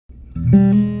It's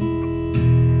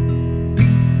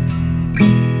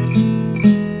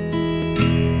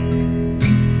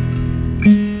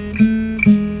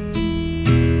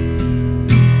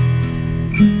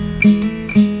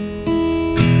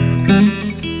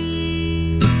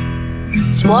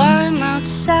warm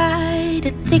outside,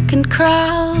 a thickened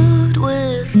crowd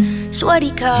with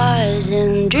sweaty cars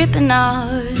and dripping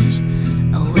hours.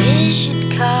 I wish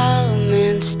you'd come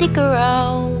and stick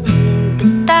around,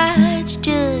 but that's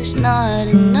just not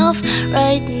enough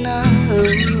right now.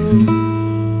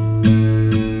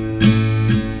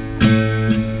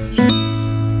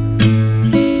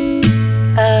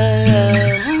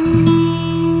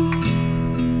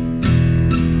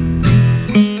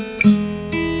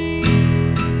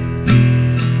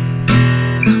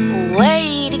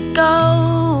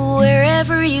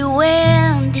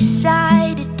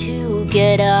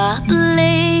 Get up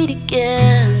late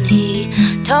again. He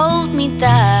told me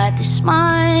that the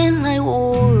smile I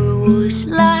wore was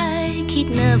like he'd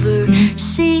never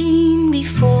seen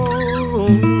before.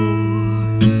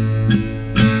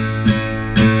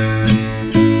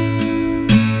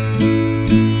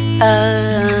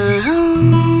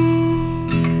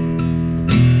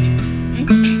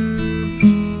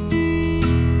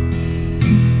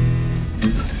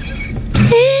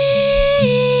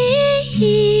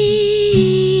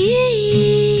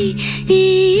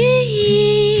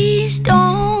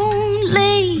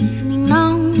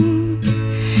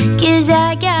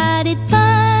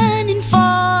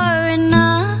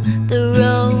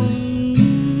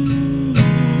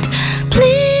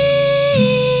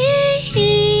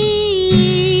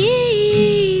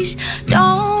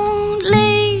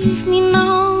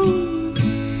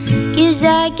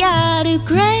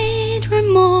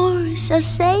 I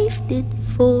saved it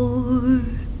for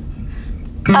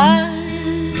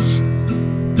us.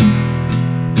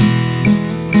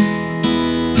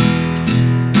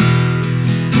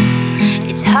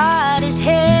 It's hot as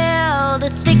hell, the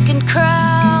thickened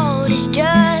crowd is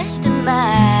just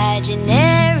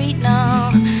imaginary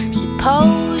now.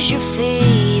 Suppose your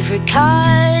favorite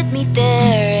caught me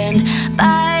there, and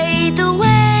by the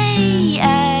way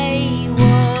I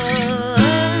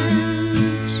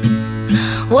was,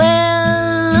 well,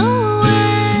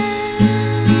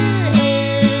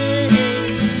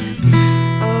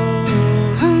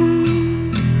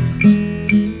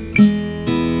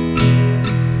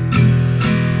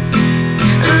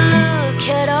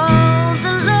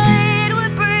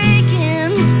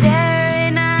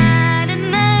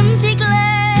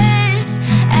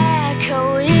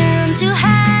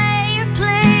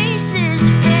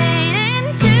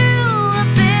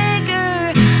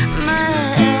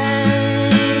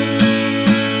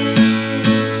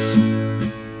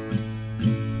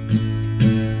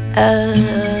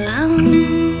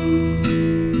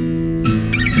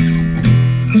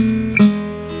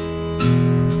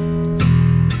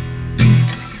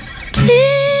 please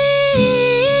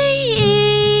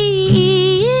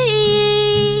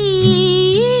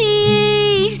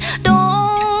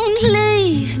don't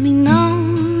leave me now,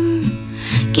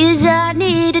 'cause I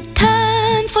need a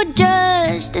turn for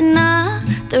just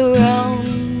another round.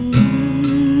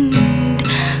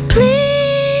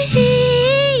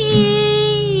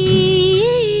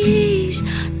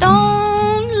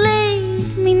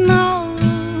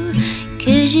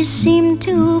 You seem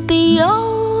to be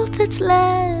all that's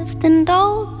left and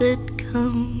all that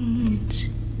comes.